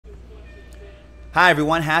Hi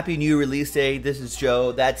everyone, happy new release day. This is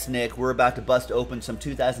Joe, that's Nick. We're about to bust open some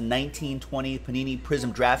 2019-20 Panini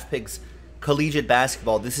PRIZM Draft Picks Collegiate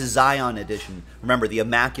Basketball. This is Zion edition. Remember, the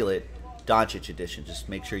Immaculate Doncic edition. Just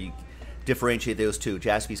make sure you differentiate those two.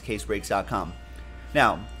 JaspysCaseBreaks.com.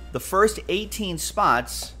 Now, the first 18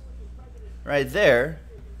 spots right there,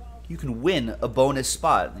 you can win a bonus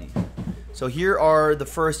spot. So here are the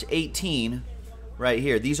first 18 right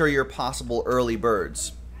here. These are your possible early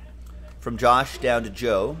birds. From Josh down to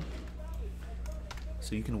Joe.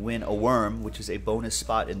 So you can win a worm, which is a bonus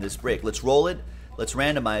spot in this break. Let's roll it. Let's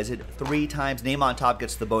randomize it 3 times. Name on top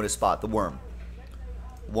gets the bonus spot, the worm.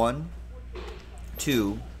 1,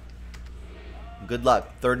 2. Good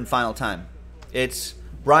luck. Third and final time. It's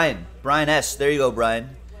Brian. Brian S. There you go,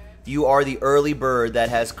 Brian. You are the early bird that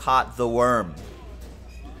has caught the worm.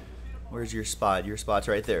 Where's your spot? Your spot's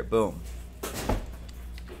right there. Boom.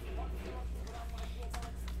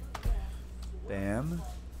 Bam.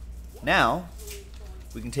 Now,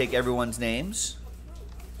 we can take everyone's names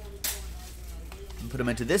and put them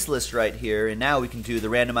into this list right here, and now we can do the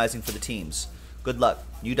randomizing for the teams. Good luck.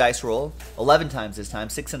 New dice roll. 11 times this time,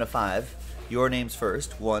 6 and a 5. Your names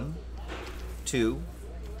first. 1, 2,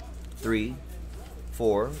 3,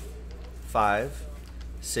 4, 5,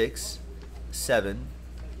 6, 7,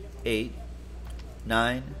 8,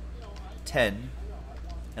 9, 10,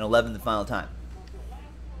 and 11 the final time.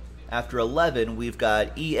 After 11, we've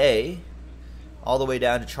got EA all the way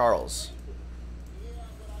down to Charles.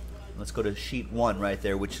 Let's go to sheet 1 right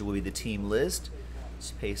there, which will be the team list.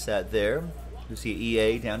 Let's paste that there. You see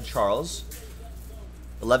EA down to Charles.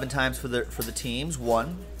 11 times for the teams.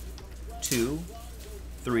 1, 2,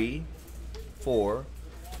 3, 4,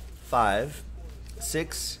 5,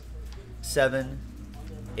 6, 7,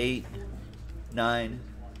 8, 9,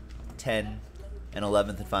 10, and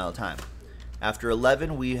 11th and final time. After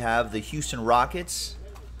 11, we have the Houston Rockets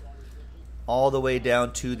all the way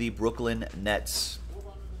down to the Brooklyn Nets.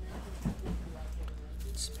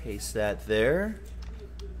 Let's paste that there.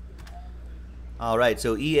 All right,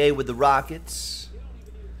 so EA with the Rockets.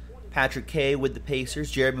 Patrick K with the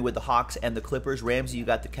Pacers. Jeremy with the Hawks and the Clippers. Ramsey, you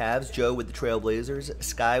got the Cavs. Joe with the Trailblazers.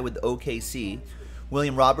 Sky with the OKC.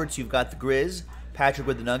 William Roberts, you've got the Grizz. Patrick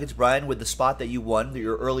with the Nuggets. Brian with the spot that you won,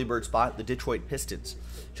 your early bird spot, the Detroit Pistons.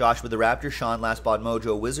 Josh with the Raptors. Sean last spot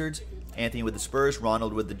Mojo Wizards. Anthony with the Spurs.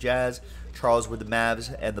 Ronald with the Jazz. Charles with the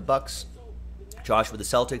Mavs and the Bucks. Josh with the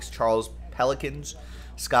Celtics. Charles Pelicans.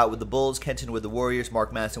 Scott with the Bulls. Kenton with the Warriors.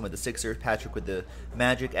 Mark Madison with the Sixers. Patrick with the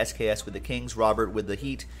Magic. SKS with the Kings. Robert with the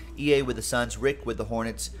Heat. EA with the Suns. Rick with the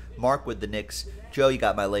Hornets. Mark with the Knicks. Joe, you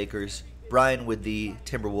got my Lakers. Brian with the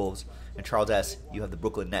Timberwolves. And Charles S., you have the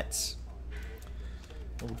Brooklyn Nets.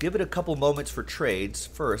 We'll give it a couple moments for trades.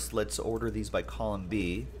 First, let's order these by column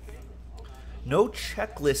B. No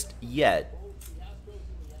checklist yet.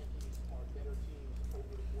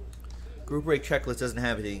 Group break checklist doesn't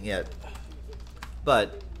have anything yet.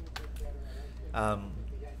 But I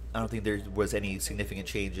don't think there was any significant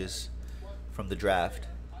changes from the draft.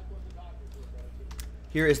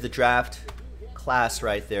 Here is the draft class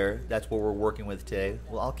right there. That's what we're working with today.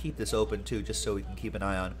 Well, I'll keep this open too, just so we can keep an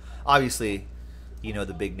eye on. Obviously, you know,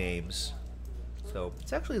 the big names. So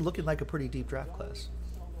it's actually looking like a pretty deep draft class.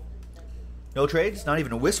 No trades? Not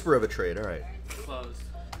even a whisper of a trade. All right. Close.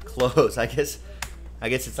 Close. I guess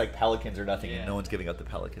it's like Pelicans or nothing, yeah. And no one's giving up the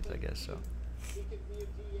Pelicans, I guess. So.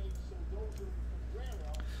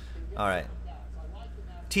 All right.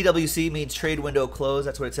 TWC means trade window closed.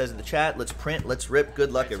 That's what it says in the chat. Let's print. Let's rip.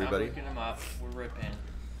 Good luck, everybody. I'm looking them up. We're ripping.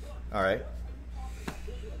 All right.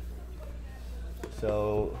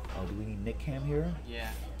 So, do we need Nick Cam here?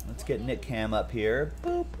 Yeah. Let's get Nick Cam up here.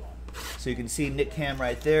 Boop. So you can see Nick Cam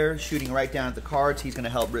right there, shooting right down at the cards. He's going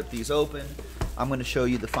to help rip these open. I'm going to show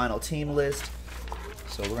you the final team list.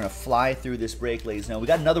 So we're going to fly through this break, ladies and gentlemen. We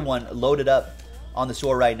got another one loaded up on the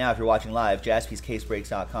store right now if you're watching live,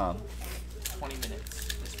 JaspysCaseBreaks.com. 20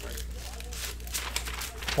 minutes this break.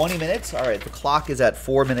 20 minutes? All right, the clock is at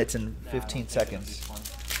 4 minutes and 15 seconds.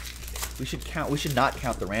 We should not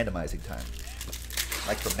count the randomizing time.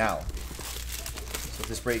 Like from now. So if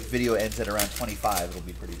this break video ends at around 25, it'll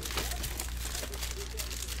be pretty good.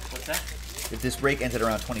 What's that? If this break ends at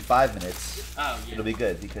around 25 minutes, oh, yeah. It'll be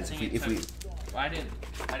good because if we I didn't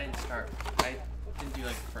start. I didn't do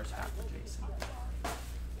like the first half with Jason. That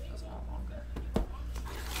was a lot longer.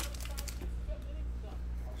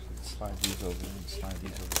 slide these over and slide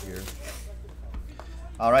these over here.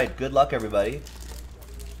 All right, good luck, everybody.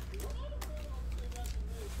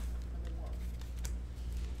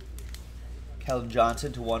 Keldon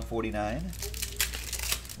Johnson to 149. Is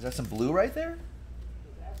that some blue right there?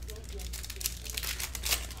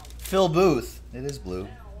 Phil Booth. It is blue.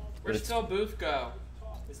 Where'd Phil Booth go?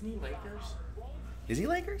 Isn't he Lakers? Is he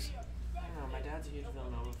Lakers? I don't know. My dad's a huge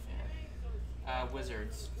Villanova fan.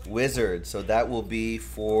 Wizards. Wizards. So that will be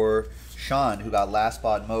for Sean, who got last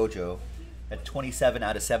spot mojo at 27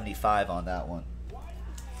 out of 75 on that one.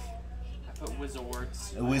 I put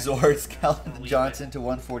Wizards. Wizards, Calvin Johnson to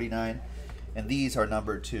 149. And these are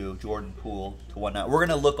numbered to Jordan Poole to 190. We're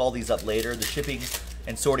going to look all these up later. The shipping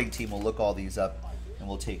and sorting team will look all these up, and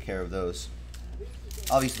we'll take care of those.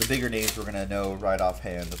 Obviously, the bigger names we're going to know right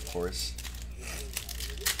offhand, of course.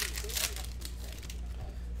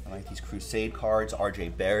 I like these Crusade cards.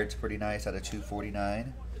 RJ Barrett's pretty nice out of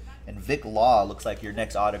 249. And Vic Law looks like your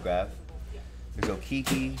next autograph. There's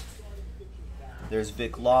Okiki. There's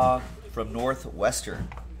Vic Law from Northwestern.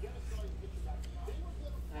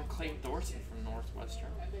 Clayton Dorsey from Northwestern.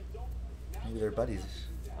 Maybe they're buddies.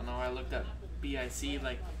 I know. I looked up BIC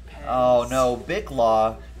like pens. Oh no, Vic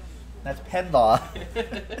Law. That's Pen Law. And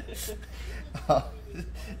the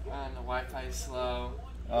Wi-Fi is slow.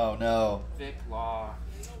 Oh no. Vic Law.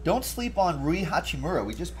 Don't sleep on Rui Hachimura.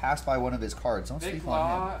 We just passed by one of his cards. Don't Vic sleep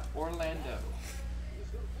Law, on him. Orlando.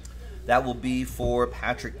 That will be for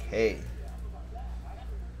Patrick K.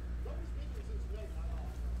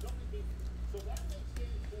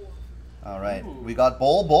 All right, we got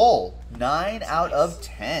Bol. 9 out of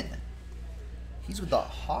 10. He's with the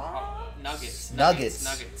Nuggets.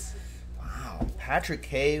 Wow, Patrick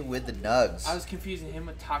K with the Nugs. I was confusing him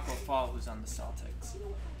with Taco Fall, who's on the Celtics.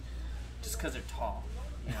 Just because they're tall.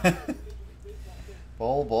 You know?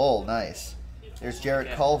 Bol, nice. There's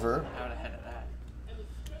Jarrett Culver. Out ahead of that.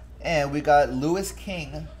 And we got Lewis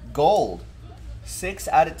King, gold. 6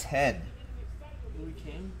 out of 10. Louis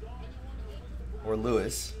King? Or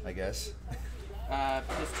Lewis, I guess.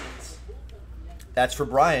 Pistons. That's for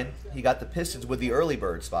Brian. He got the Pistons with the early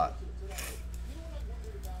bird spot.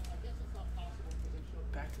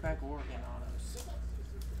 Back-to-back Oregon autos.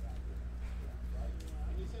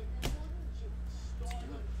 Let's do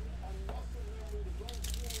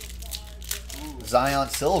it. Zion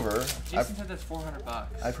Silver. Jason said that's $400.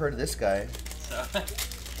 I've heard of this guy. So. Wow.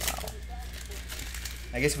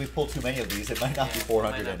 I guess if we pull too many of these, it might not be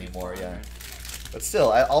 400 anymore. 400. Yeah. But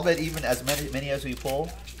still, I'll bet even as many as we pull,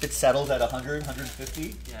 if it settles at 100,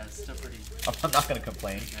 150. Yeah, it's still pretty. I'm not going to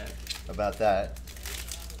complain about that.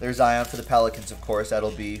 There's Zion for the Pelicans, of course.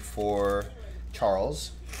 That'll be for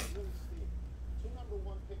Charles.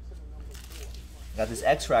 Got this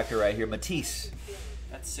X-Fractor right here, Matisse.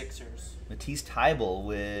 That's Sixers. Matisse Thybulle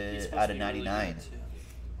with out of 99.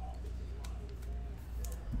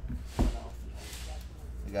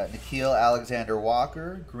 We got Nickeil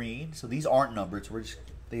Alexander-Walker, green. So these aren't numbered, so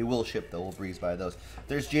they will ship though. We'll breeze by those.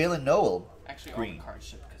 There's Jalen Noel, actually, green. All the cards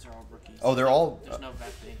ship because they're all rookies. Oh, they're all. There's no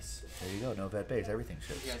vet base. There you go, no vet base. Everything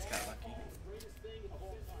ships. You guys got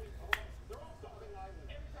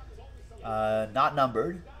lucky. Not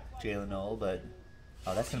numbered, Jalen Noel, but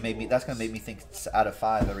that's gonna make me think it's out of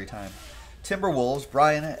 5 every time. Timberwolves,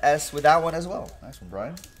 Brian S with that one as well. Nice one,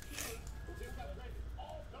 Brian.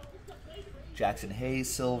 Jackson Hayes,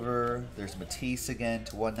 silver. There's Matisse again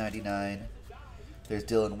to 199. There's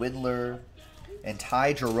Dylan Windler. And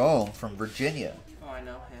Ty Jerome from Virginia. Oh, I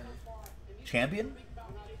know him. Champion?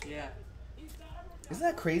 Yeah. Isn't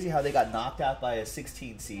that crazy how they got knocked out by a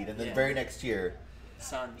 16 seed and then the very next year?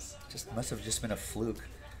 Suns. Must have just been a fluke.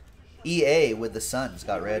 EA with the Suns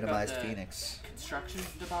got randomized Phoenix. Construction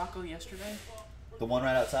debacle yesterday? The one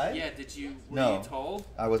right outside? Yeah, were you told?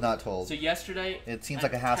 I was not told. So yesterday, it seems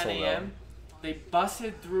like a hassle 10 a.m., they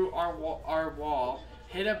busted through our wall,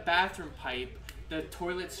 hit a bathroom pipe. The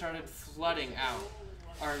toilet started flooding out.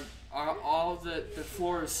 All the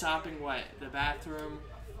floor is sopping wet. The bathroom,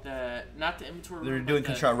 not the inventory room. They're doing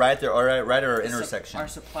construction right there, right at our intersection. Our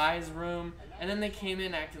supplies room, and then they came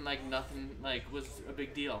in acting like nothing was a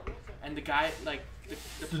big deal. And the guy, the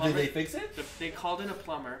plumber, did they fix it? They called in a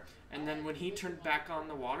plumber, and then when he turned back on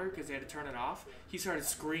the water because they had to turn it off, he started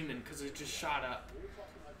screaming because it just shot up.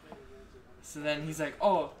 So then he's like,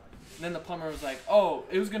 oh. And then the plumber was like, oh,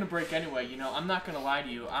 it was going to break anyway. I'm not going to lie to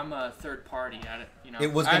you. I'm a third party at it.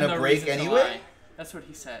 It was going to break anyway? That's what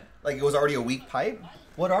he said. Like it was already a weak pipe?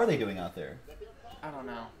 What are they doing out there? I don't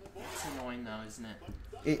know. It's annoying though, isn't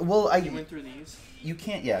it? You went through these? You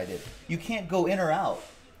can't. Yeah, I did. You can't go in or out.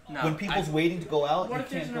 No. When people's waiting to go out,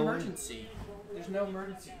 what you can't go in. What if there's an emergency? There's no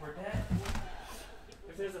emergency. We're dead.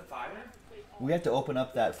 If there's a fire? We have to open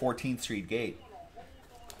up that 14th Street gate.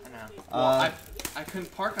 I know. Well, I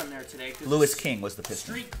couldn't park on there today because Lewis King was the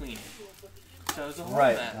piston. Street cleaning. So it was a whole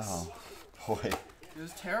mess. Oh, boy. It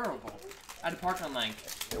was terrible. I had to park on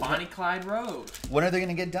Bonnie Clyde Road. When are they going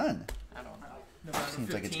to get done? I don't know. November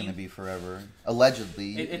Seems like it's 15th. going to be forever.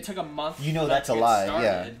 Allegedly. It took a month. You know for that's that a to get lie.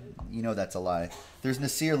 started. Yeah. You know that's a lie. There's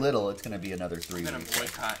Nasir Little. It's going to be another 3 I'm gonna weeks.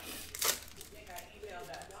 boycott.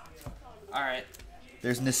 All right.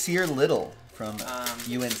 There's Nasir Little from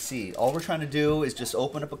UNC. All we're trying to do is just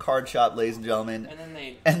open up a card shop, ladies and gentlemen. And then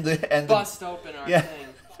they and bust open our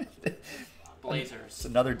thing. Blazers. It's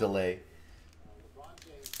another delay.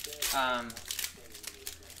 Yeah,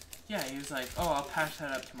 he was like, "Oh, I'll patch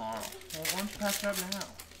that up tomorrow." Well, why don't you patch it up now?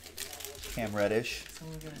 Cam Reddish.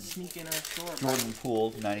 Someone's gonna sneak in our store. Jordan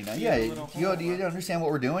Poole, 99. Yeah, Yeah, a little do you hole. understand what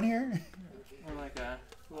we're doing here? Or like a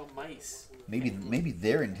little mice. Maybe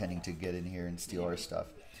they're intending to get in here and steal our stuff.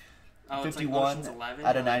 Oh, 51 it's like 11,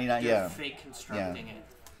 out of 99. They're Yeah. fake constructing it.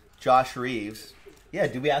 Josh Reeves. Yeah,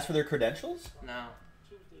 did we ask for their credentials? No.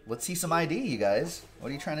 Let's see some ID, you guys. What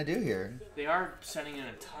are you trying to do here? They are sending in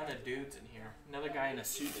a ton of dudes in here. Another guy in a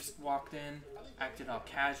suit just walked in, acted all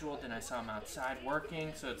casual. Then I saw him outside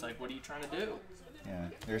working. So it's like, what are you trying to do? Yeah,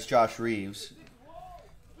 there's Josh Reeves. Oh,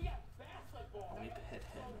 we hit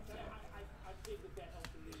him.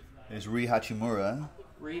 There's Rui Hachimura.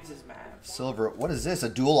 Reeves is Mavs. Silver. What is this? A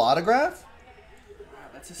dual autograph? Wow,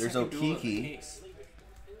 that's a There's second duel of the Okiki. case.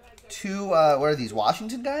 2, what are these,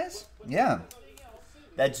 Washington guys? Yeah.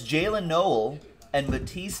 That's Jalen Noel and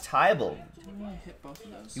Matisse Tybalt. Didn't we hit both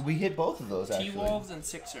of those? We hit both of those, actually. T-Wolves and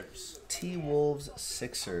Sixers. T-Wolves,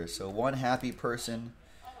 Sixers. So one happy person,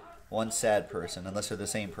 one sad person, unless they're the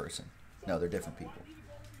same person. No, they're different people.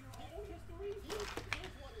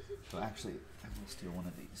 So actually, I'm going to steal one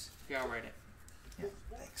of these. Yeah, I'll write it. Yeah,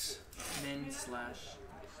 thanks. Men/Philly.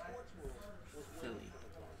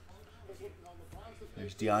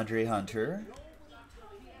 There's DeAndre Hunter.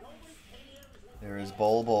 There is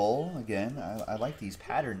Bol again. I like these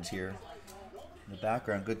patterns here. In the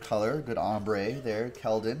background, good color, good ombre there.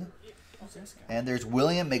 Keldon. Who's this guy? And there's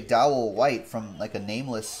William McDowell White from like a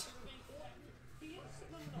nameless,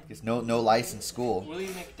 it's no licensed school.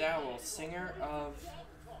 William McDowell, singer of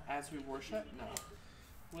As We Worship? No.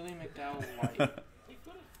 William McDowell White.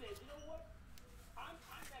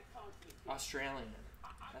 Australian.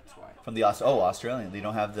 That's why. From the Australian. They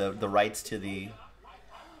don't have the rights to the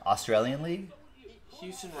Australian League.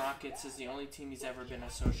 Houston Rockets is the only team he's ever been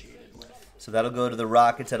associated with. So that'll go to the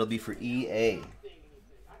Rockets. That'll be for EA.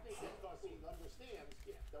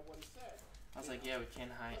 I was like, yeah, we can't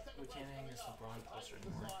hang this LeBron poster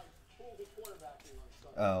anymore.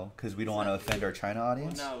 Oh, because we don't want to offend our China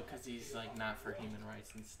audience? Well, no, because he's like not for human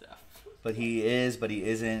rights and stuff. But he is, but he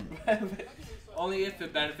isn't. Only if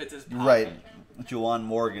it benefits his pocket. Right. Juwan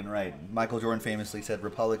Morgan, right. Michael Jordan famously said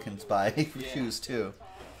Republicans buy shoes too.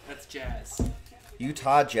 That's Jazz.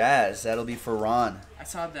 Utah Jazz. That'll be for Ron. I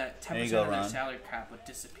saw that 10% There you go, of their Ron. salary cap would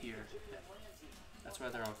disappear. That's why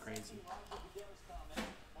they're all crazy.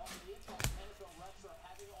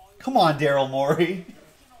 Come on, Daryl Morey.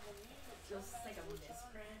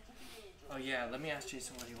 Oh yeah, let me ask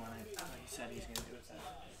Jason what he wanted. What he said he's gonna do with that.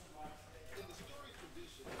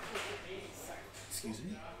 Excuse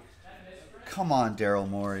me? Come on, Daryl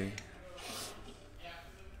Morey.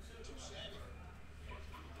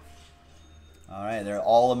 All right, they're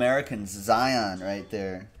all Americans. Zion right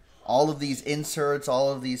there. All of these inserts, all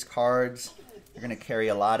of these cards, they're going to carry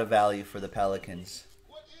a lot of value for the Pelicans.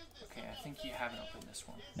 Okay, I think you haven't opened this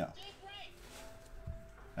one. No.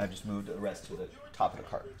 I've just moved the rest to the top of the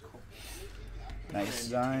card. Cool. Nice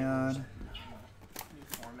Zion. New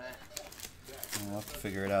format. We'll have to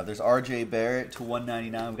figure it out. There's RJ Barrett to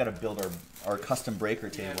 199. We've got to build our custom breaker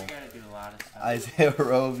Yeah, table. we gotta do a lot of stuff. Isaiah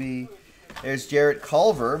Roby. There's Jarrett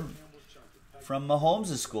Culver from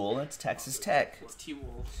Mahomes' school. That's Texas Tech. It's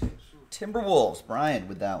T-Wolves. Timberwolves. Brian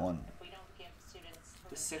with that one.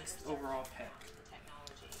 The 6th overall pick.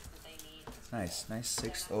 Nice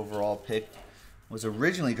 6th overall pick. Was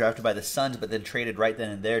originally drafted by the Suns, but then traded right then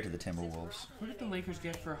and there to the Timberwolves. What did the Lakers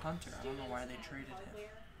get for Hunter? I don't know why they traded him.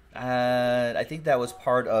 I think that was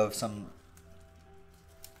part of some.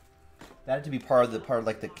 That had to be part of the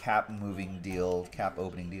cap moving deal, cap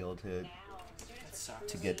opening deal That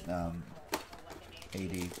sucks. to get AD.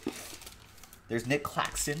 There's Nick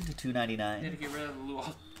Claxton to They had to $299. get rid of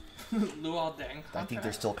Luol Deng. I think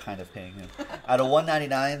they're still kind of paying him. Out of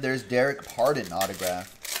 $199, there's Derek Pardon autograph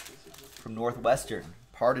from Northwestern.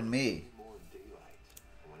 Pardon me.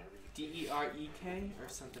 D-E-R-E-K or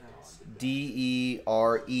something else?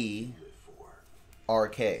 DERERK.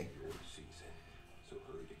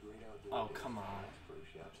 Oh, come on.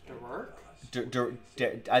 Derek?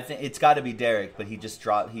 I think it's got to be Derek, but he just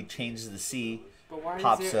dropped. He changes the C. But why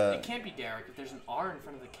Pops, is there... it can't be Derek if there's an R in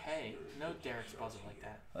front of the K. No Derek spells it like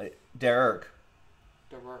that. Derek.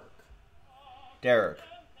 Derek. Derek.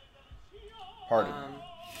 Harden.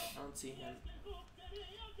 I don't see him.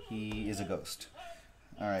 He is a ghost.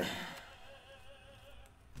 All right.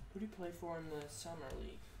 Who do you play for in the summer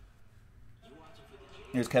league?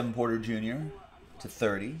 Here's Kevin Porter Jr. to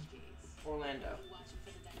 30. Orlando.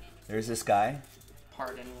 There's this guy.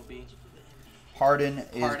 Harden will be. Harden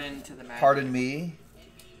to the Magic. Pardon me,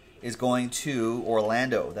 is going to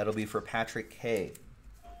Orlando. That'll be for Patrick K.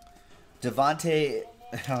 Devontae,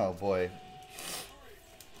 oh boy.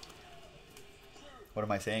 What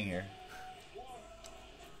am I saying here?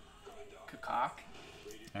 Kakak.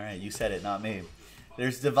 All right, you said it, not me.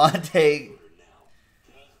 There's Devontae.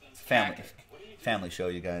 It's a family show,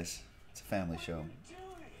 you guys. It's a family show.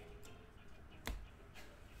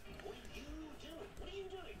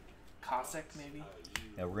 Cossack, maybe?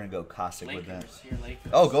 Yeah, we're going to go Cossack with that.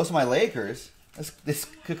 Lakers. Oh, goes to my Lakers. This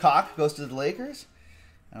Kakak goes to the Lakers?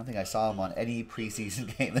 I don't think I saw him on any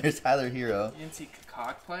preseason game. There's Tyler Hero. You didn't see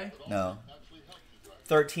Kakak play? No.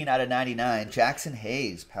 13 out of 99. Jackson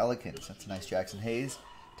Hayes, Pelicans. That's a nice Jackson Hayes.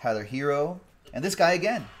 Tyler Hero. And this guy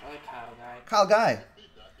again. I like Kyle Guy. Kyle Guy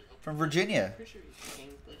from Virginia. Pretty sure he's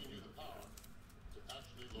Kings.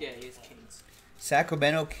 Yeah, he is Kings.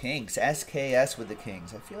 Sacramento Kings. SKS with the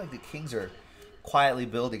Kings. I feel like the Kings are quietly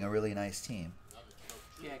building a really nice team.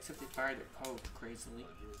 Yeah, except they fired their coach crazily.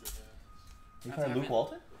 They fired Luke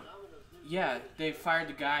Walton? Yeah, they fired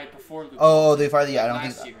the guy before Luke. Oh, they fired the guy. I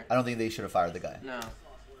don't think they should have fired the guy. No,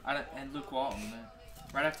 and Luke Walton.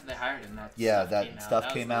 Right after they hired him, that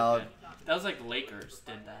stuff came out. That was like Lakers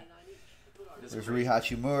did that. There's Rui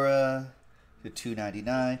Hachimura, the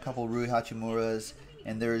 299. Couple Rui Hachimuras,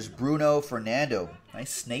 and there's Bruno Fernando.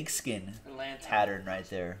 Nice snakeskin pattern right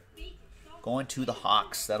there. Going to the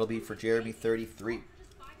Hawks. That'll be for Jeremy 33. I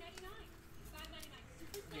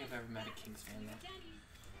don't think I've ever met a Kings fan though.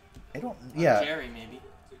 I don't. Yeah. Jerry maybe.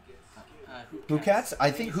 Hoopcats?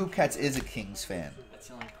 I think Hoopcats is a Kings fan. That's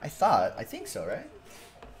the only I think so, right?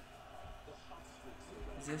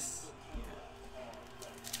 Is this?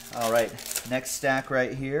 Yeah. All right. Next stack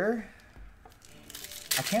right here.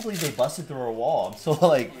 I can't believe they busted through a wall. I'm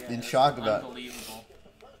so in shock about. Unbelievable.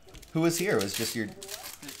 Who was here? It was just your.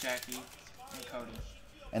 This Jackie and Cody.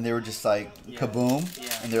 And they were just kaboom.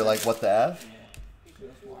 Yeah. And they're like, what the F? Yeah.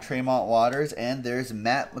 Tremont Waters, and there's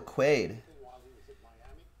Matt McQuaid.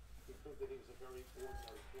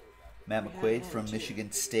 Matt McQuaid from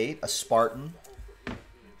Michigan State, a Spartan. Yeah,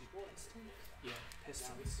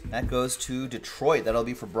 Pistons. That goes to Detroit. That'll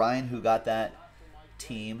be for Brian, who got that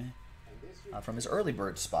team from his early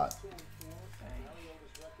bird spot.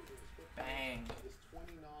 Bang.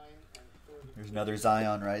 There's another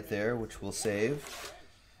Zion right there, which we'll save.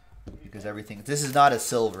 Because everything... This is not a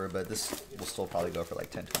silver, but this will still probably go for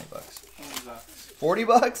like 10, 20 bucks. 40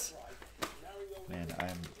 bucks? Man,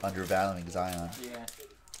 I'm undervaluing Zion. Yeah.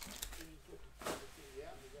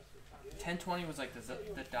 10-20 was like the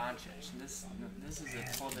Doncic. This is a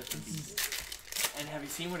whole different beast. And have you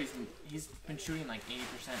seen what he's been shooting like 80%?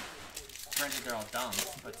 Granted, they're all dumb,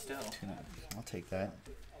 but still. I'll take that.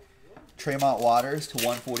 Tremont Waters to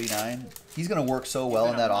 149. He's going to work so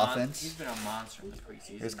well in that offense. He's been a monster in the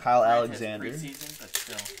preseason. There's Kyle Alexander. Preseason, but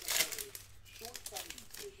still.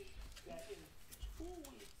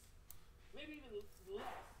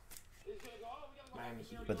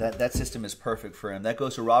 But that system is perfect for him. That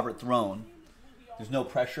goes to Robert Throne. There's no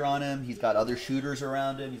pressure on him. He's got other shooters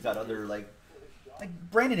around him. He's got other like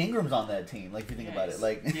Brandon Ingram's on that team. Like if you think about it,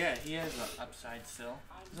 yeah, he has an upside still.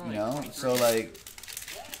 So he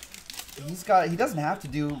doesn't have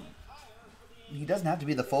to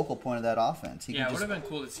be the focal point of that offense. It would have been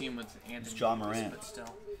cool to see him with Anthony John Morant. But still.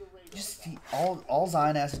 All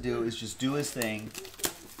Zion has to do is just do his thing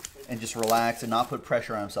and just relax and not put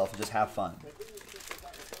pressure on himself and just have fun.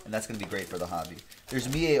 And that's going to be great for the hobby.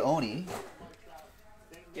 There's Mie Oni.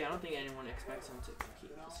 Yeah, I don't think anyone expects him to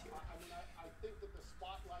compete this year.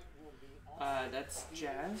 That's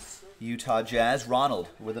Jazz. Utah Jazz. Ronald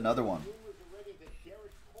with another one.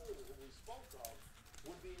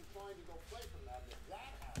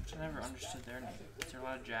 Which I never understood their name. Is there a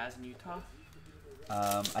lot of Jazz in Utah?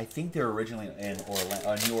 I think they're originally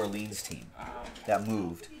a New Orleans team that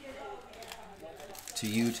moved to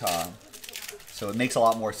Utah. So it makes a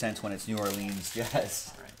lot more sense when it's New Orleans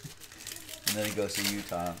Jazz. Right. And then it goes to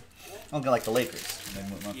Utah. Like the Lakers. And they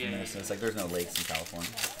moved from Minnesota. It's like there's no lakes in California.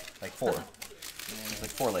 Like 4. There's like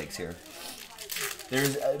 4 lakes here.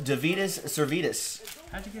 There's Davidas Servetus.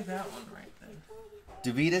 How'd you get that one right then?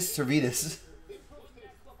 Davidas Servetus.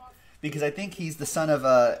 Because I think he's the son of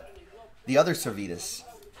the other Servetus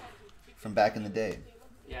from back in the day.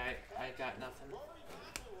 Yeah, I got nothing.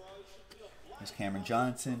 There's Cameron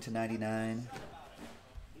Johnson to 99.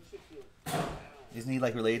 Isn't he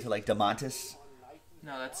like related to like Demontis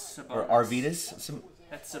No, that's Sabonis. or Arvidas?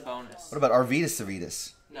 That's Sabonis. What about Arvidas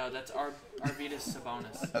Savitas? No, that's Arvidas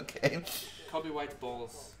Sabonis. Okay. Kobe White's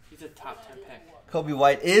Bulls. He's a top 10 pick. Kobe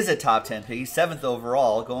White is a top 10 pick. He's 7th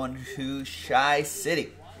overall, going to Shy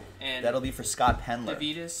City. And That'll be for Scott Pendler.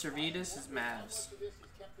 Servetus is Mavs.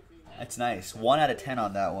 That's nice. 1 out of 10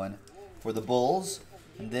 on that one for the Bulls.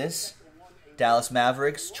 And this, Dallas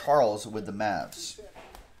Mavericks, Charles with the Mavs.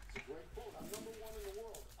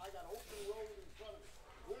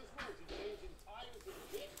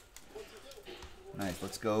 Nice.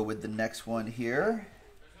 Let's go with the next one here.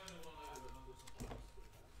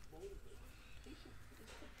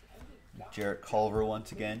 Jarrett Culver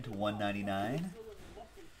once again to 199.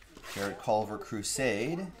 Jarrett Culver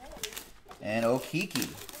Crusade. And Okiki.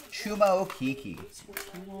 Chuma Okiki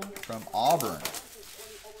from Auburn.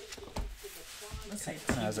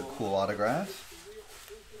 That has a cool autograph.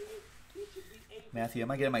 Matthew,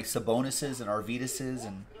 am I getting my Sabonises and Arvidases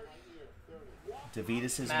and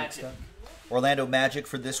DeVitases mixed up? Orlando Magic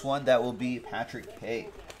for this one. That will be Patrick K.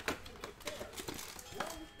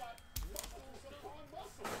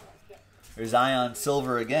 There's Zion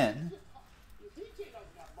Silver again.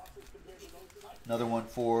 Another one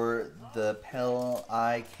for the Pel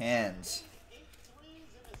I Cans.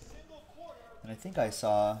 And I think I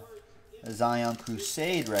saw a Zion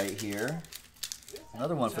Crusade right here.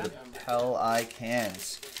 Another one for the Pel I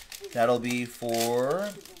Cans. That'll be for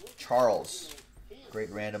Charles. Great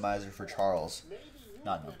randomizer for Charles.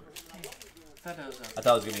 Not numbered. I thought it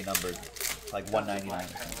was going to be numbered. Like 199 or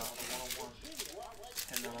something.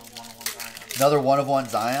 Another 1/1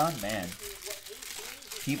 Zion? Man.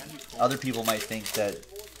 Other people might think that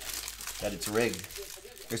it's rigged.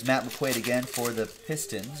 There's Matt McQuaid again for the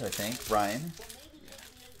Pistons, I think. Brian.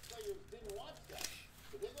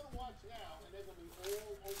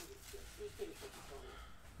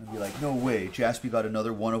 And be like, no way. Jaspy got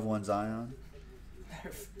another 1/1 Zion.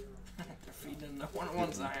 They're feeding him the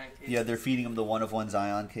 1/1 Zion cases. Yeah, they're feeding him the 1/1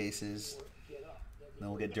 Zion cases. Then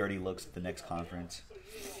we'll get dirty looks at the next conference.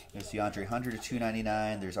 There's DeAndre Hunter to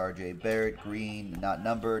 299. There's R.J. Barrett, green, not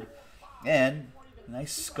numbered. And a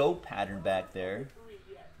nice scope pattern back there.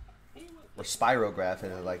 Or spirograph,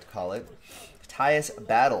 as I like to call it. Tyus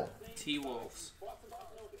Battle. T-Wolves.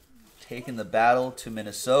 Taking the battle to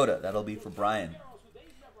Minnesota. That'll be for Brian.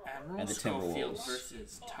 Admiral And the Schofield Timberwolves.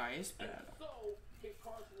 versus Tyus Battle.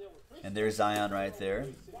 And there's Zion right there.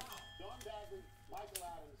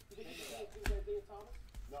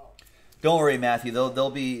 Don't worry, Matthew.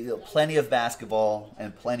 There'll be plenty of basketball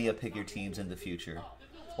and plenty of pick your teams in the future.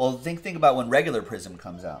 Well, think about when regular PRIZM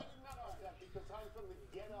comes out.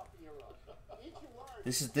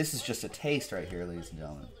 This is just a taste right here, ladies and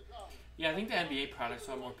gentlemen. Yeah, I think the NBA products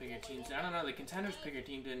will have more pick your teams. I don't know. The Contenders pick your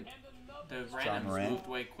team didn't. The randoms moved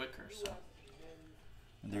way quicker. So.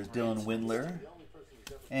 And there's Dylan Windler.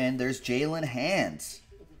 And there's Jalen Hands.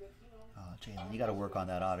 Oh, Jalen, you got to work on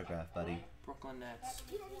that autograph, buddy. Brooklyn Nets.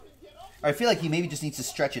 I feel like he maybe just needs to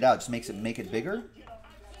stretch it out. Just make it bigger.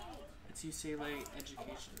 It's UCLA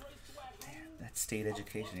education. Man, that's state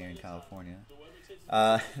education here in California.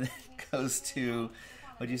 Goes to,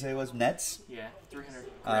 what did you say it was? Nets? Yeah, 300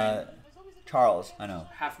 grand. Charles, I know.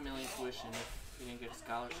 $500,000 tuition if he didn't get a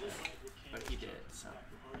scholarship. But he did, so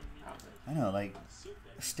probably. I know, like,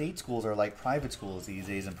 state schools are like private schools these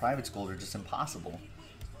days, and private schools are just impossible.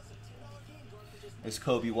 There's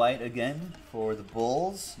Kobe White again for the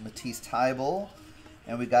Bulls. Matisse Thybulle.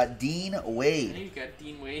 And we got Dean Wade. I think you got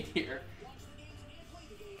Dean Wade here.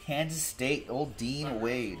 Kansas State, old Dean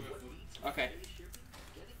Wade. Okay.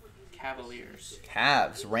 Cavaliers.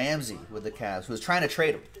 Cavs, Ramsey with the Cavs, who was trying to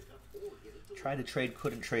trade him. Tried to trade,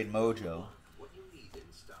 couldn't trade Mojo.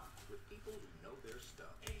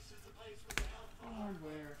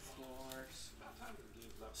 Hardware,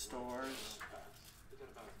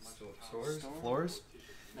 Floors?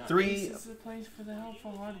 No, 3. This is the place for the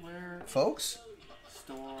helpful hardware. Folks?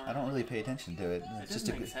 Store. I don't really pay attention to it. It's just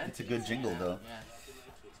it's a good jingle, though. Yeah.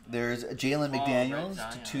 There's Jalen McDaniels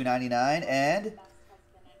Red to $2.99, and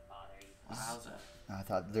Wowza. I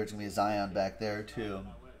thought there's gonna be a Zion back there too.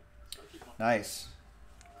 Nice.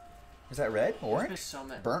 Is that red? Orange? So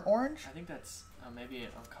Burnt orange? I think that's maybe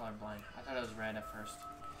I'm colorblind. I thought it was red at first.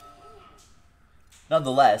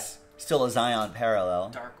 Nonetheless, still a Zion parallel.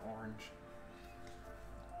 Dark orange.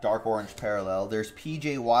 Dark orange parallel. There's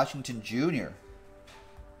P.J. Washington Jr.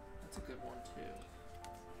 That's a good one too.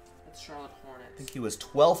 That's Charlotte Hornets. I think he was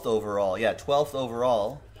 12th overall. Yeah, 12th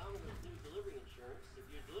overall.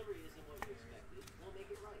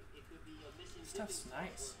 Stuff's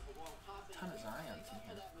nice. A ton of Zions in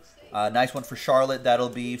here. Nice one for Charlotte. That'll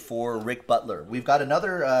be for Rick Butler. We've got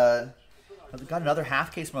another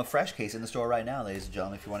half case from a fresh case in the store right now, ladies and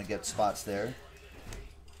gentlemen, if you want to get spots there.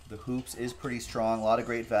 The hoops is pretty strong. A lot of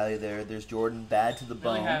great value there. There's Jordan, bad to the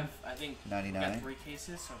bone. We have, I think, 99. got 3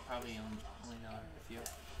 cases, so probably only know a few.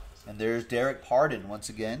 And there's Derek Pardon once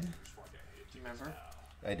again. Do you remember?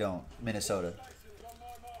 I don't. Minnesota.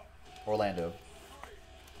 Orlando.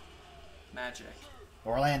 Magic.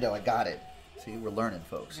 Orlando, I got it. See, we're learning,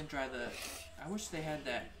 You folks. can try the... I wish they had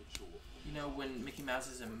that... You know, when Mickey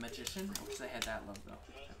Mouse is a magician, I wish they had that logo.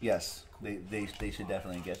 Yes, they should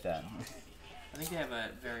definitely get that. I think they have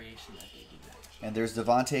a variation that they do that. And there's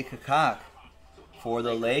Devontae Kakak for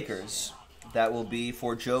the Lakers. That will be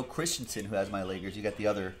for Joe Christensen, who has my Lakers. You got the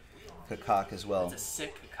other Kakak as well. It's a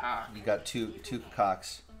sick cock. You got two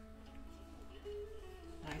Kakaks.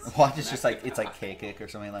 Nice. Watch, it's just like, Kakak. it's like K-Kick or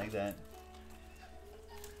something like that.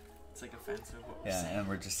 It's like offensive what we're Yeah, saying. and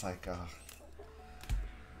we're just like, oh.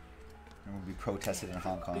 And we'll be protested in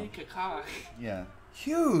Hong Kong. Big cock. Yeah.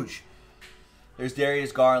 Huge! There's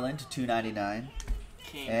Darius Garland to $2.99.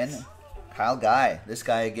 Kings. And Kyle Guy. This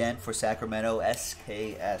guy again for Sacramento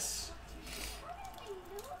SKS.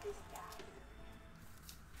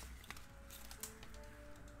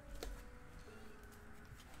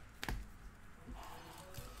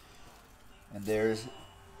 And there's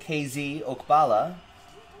KZ Okbala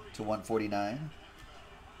to $149.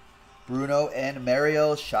 Bruno and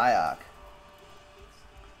Mario Shyok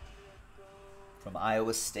from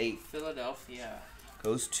Iowa State. Philadelphia.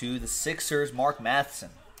 Goes to the Sixers, Mark Matheson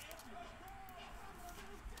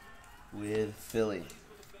with Philly.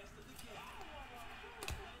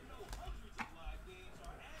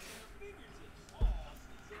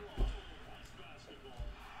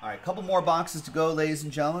 All right, a couple more boxes to go, ladies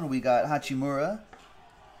and gentlemen. We got Hachimura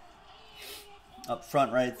up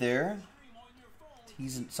front right there.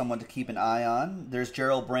 He's someone to keep an eye on. There's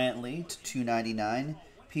Gerald Brantley to $2.99.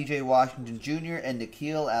 P.J. Washington Jr. and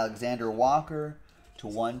Nikhil Alexander Walker to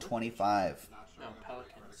 $125. No,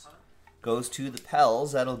 Pelicans. Goes to the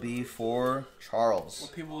Pels. That'll be for Charles.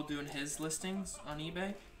 What people will do in his listings on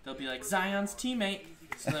eBay, they'll be like Zion's teammate.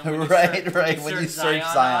 So then when you Right. When you search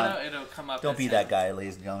Zion, auto, it'll come up. Don't as be him. that guy,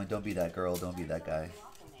 ladies and gentlemen. Don't be that girl. Don't be that guy.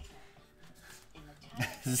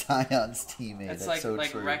 Zion's teammate. It's That's so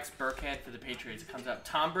like true. Rex Burkhead for the Patriots. It comes up.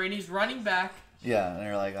 Tom Brady's running back. Yeah, and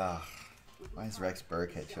they're like, oh, why is Rex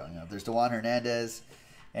Burkhead showing up? There's DeJuan Hernandez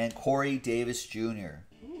and Corey Davis Jr.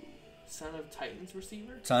 Ooh, son of Titans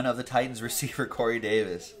receiver. Son of the Titans receiver Corey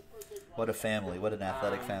Davis. What a family. What an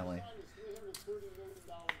athletic family.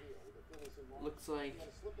 Looks like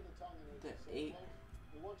he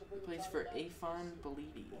plays for Afon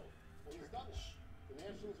Belidi.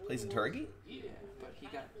 Plays in Turkey? Yeah, but he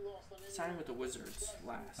got signed with the Wizards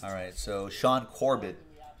last. All right, so Sean Corbett,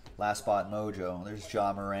 last spot mojo. There's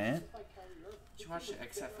Ja Morant. Did you watch the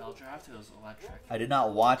XFL draft? It was electric. I did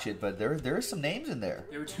not watch it, but there are some names in there.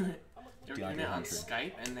 They were doing it. They were doing DeAndre it on Hunter.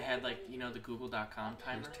 Skype, and they had the Google.com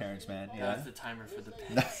timer. There's Terrence Mann, That yeah. was the timer for the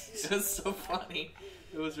picks. Nice. It was so funny.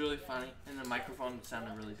 It was really funny, and the microphone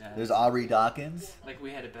sounded really bad. There's Aubrey Dawkins. Like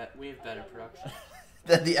we have better production.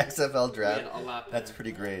 Then the XFL draft. We had a lot better. That's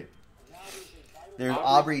pretty great. There's Aubrey-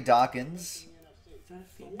 Aubrey Dawkins. Is that a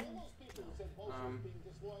female?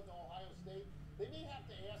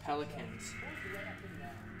 Pelicans.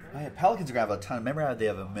 Oh, yeah, Pelicans are going to have a ton. Remember how they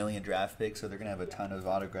have 1 million draft picks, so they're going to have a ton of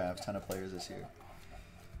autographs, ton of players this year.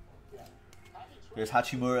 There's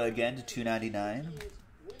Hachimura again to $2.99.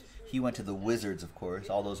 He went to the Wizards, of course.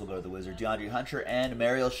 All those will go to the Wizards. DeAndre Hunter and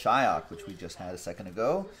Mariel Shyok, which we just had a second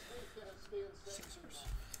ago. Sixers.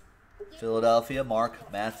 Philadelphia,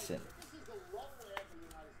 Mark Matheson.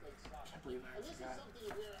 Can't believe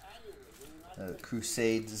I forgot.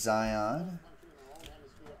 Crusade Zion.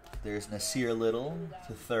 There's Nasir Little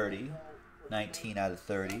to 30. 19 out of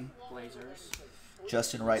 30. Blazers.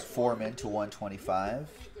 Justin Wright Foreman to 125.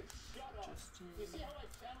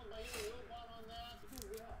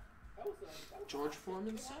 George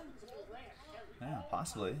Foreman's son? Yeah,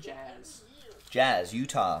 possibly. Jazz. Jazz,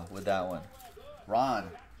 Utah with that one. Ron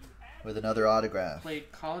with another autograph.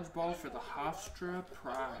 Played college ball for the Hofstra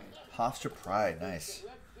Pride. Hofstra Pride, nice.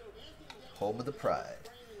 Home of the Pride.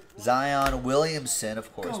 Zion Williamson,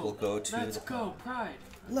 of course, will go to Let's the go, Pride.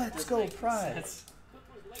 Let's Doesn't go, make Pride. sense.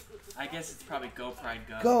 I guess it's probably Go Pride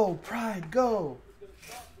Go. Go, Pride, go.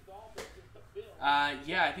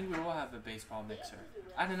 Yeah, I think we will have a baseball mixer.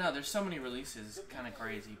 I don't know. There's so many releases, kind of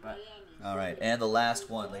crazy, but All right, and the last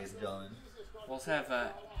one, ladies and gentlemen. we'll also have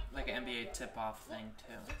like an NBA tip-off thing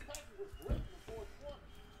too.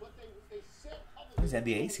 This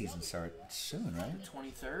NBA season starts soon, right?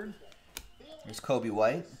 23rd. There's Kobe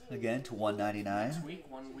White, again, to Next 199. week,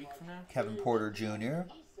 1 week from now. Kevin Porter Jr.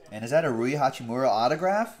 And is that a Rui Hachimura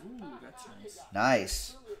autograph? Ooh, that's nice.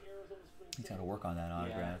 Nice. He's got to work on that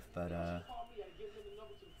autograph, but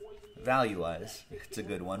value-wise, it's a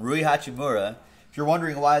good one. Rui Hachimura. If you're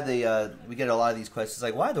wondering why we get a lot of these questions,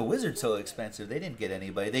 like, why are the Wizards so expensive? They didn't get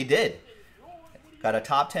anybody. They did. Got a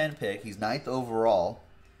top 10 pick. He's 9th overall.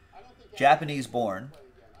 Japanese-born.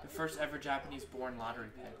 The first ever Japanese-born lottery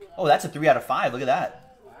pick. Oh, that's a 3 out of 5. Look at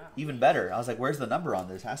that. Wow. Even better. I was like, where's the number on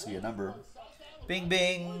this? Has to be a number. Bing,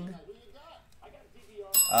 bing.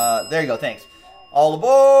 There you go. Thanks. All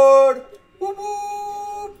aboard. Whoop,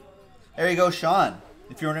 whoop. There you go, Sean.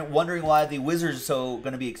 If you're wondering why the Wizards are so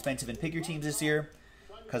going to be expensive in pick your teams this year,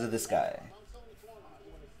 because of this guy.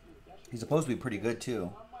 He's supposed to be pretty good,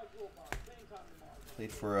 too.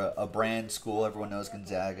 Played for a brand school. Everyone knows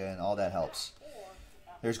Gonzaga, and all that helps.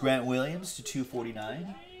 There's Grant Williams to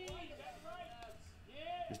 249.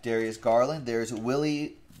 There's Darius Garland. There's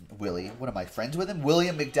Willie. What am I, friends with him?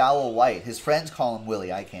 William McDowell White. His friends call him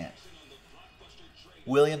Willie. I can't.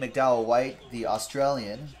 William McDowell White, the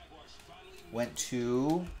Australian, went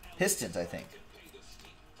to Pistons, I think.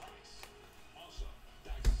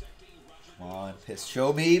 Come on,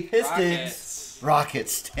 show me Pistons.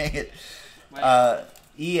 Rockets. Dang it.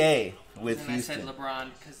 EA with Houston. I said LeBron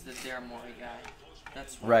because the Daryl Morey guy.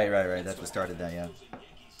 That's right. That's what started that, yeah.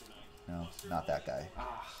 No, not that guy.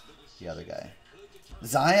 The other guy.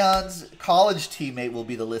 Zion's college teammate will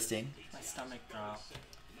be the listing. My stomach dropped.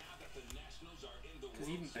 Because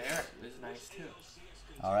even Barrett is nice, too.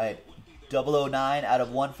 All right. 009 out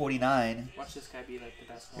of 149. Watch this guy be like the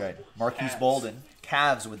best one. Right. Marquise Bolden.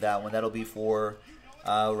 Cavs with that one. That'll be for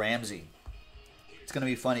Ramsey. It's going to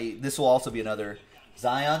be funny. This will also be another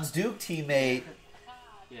Zion's Duke teammate.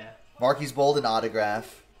 Yeah. Marquise Bolden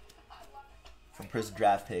autograph from PRIZM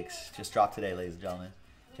Draft Picks. Just dropped today, ladies and gentlemen.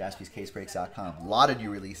 JaspysCaseBreaks.com. A lot of new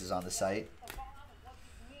releases on the site.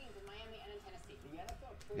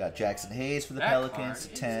 We got Jackson Hayes for the Pelicans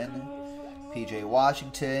to 10. PJ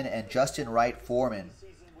Washington and Justin Wright Foreman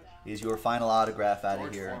is your final autograph out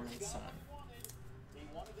of here.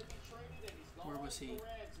 Where was he?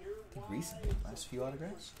 I think recently. Last few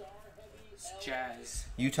autographs. It's Jazz.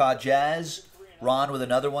 Utah Jazz. Ron with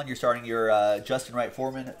another one. You're starting your Justin Wright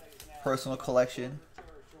Foreman personal collection.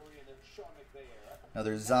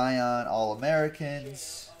 Another Zion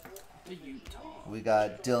All-Americans. The Utah. We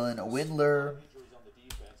got Dylan Windler.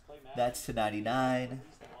 That's to 99.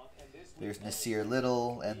 There's Nasir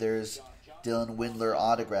Little. And there's Dylan Windler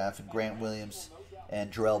autograph. And Grant Williams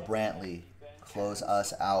and Jarrell Brantley close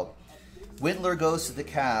us out. Windler goes to the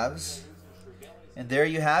Cavs. And there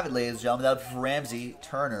you have it, ladies and gentlemen. That was for Ramsey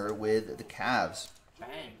Turner with the Cavs.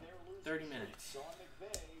 Bang. 30 minutes.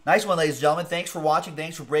 Nice one, ladies and gentlemen. Thanks for watching.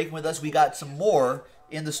 Thanks for breaking with us. We got some more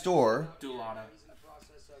in the store. Dual auto.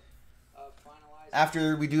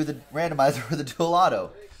 After we do the randomizer for the dual auto.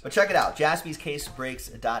 But check it out.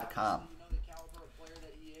 JaspysCaseBreaks.com.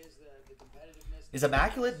 Is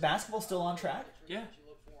Immaculate Basketball still on track? Yeah.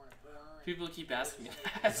 People keep asking me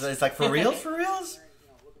that. So it's like, for reals? For reals?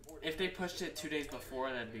 If they pushed it 2 days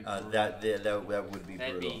before, that'd be brutal. That would be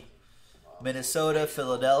brutal. Minnesota,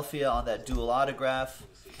 Philadelphia on that dual autograph.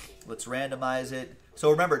 Let's randomize it.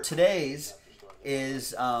 So remember, today's is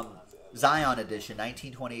Zion edition.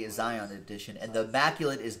 1920 is Zion edition. And the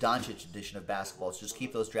Immaculate is Doncic edition of basketball. So just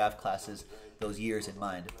keep those draft classes, those years in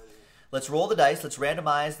mind. Let's roll the dice. Let's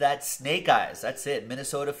randomize that Snake Eyes. That's it.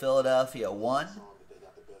 Minnesota, Philadelphia. 1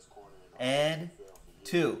 and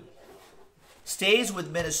 2. Stays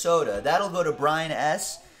with Minnesota. That'll go to Brian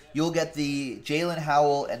S. You'll get the Jalen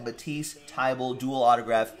Howell and Matisse Thybulle dual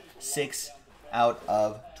autograph, 6 out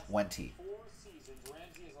of 20.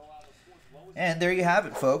 And there you have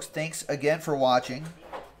it, folks. Thanks again for watching.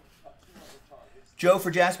 Joe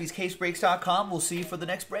for JaspysCaseBreaks.com. We'll see you for the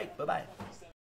next break. Bye-bye.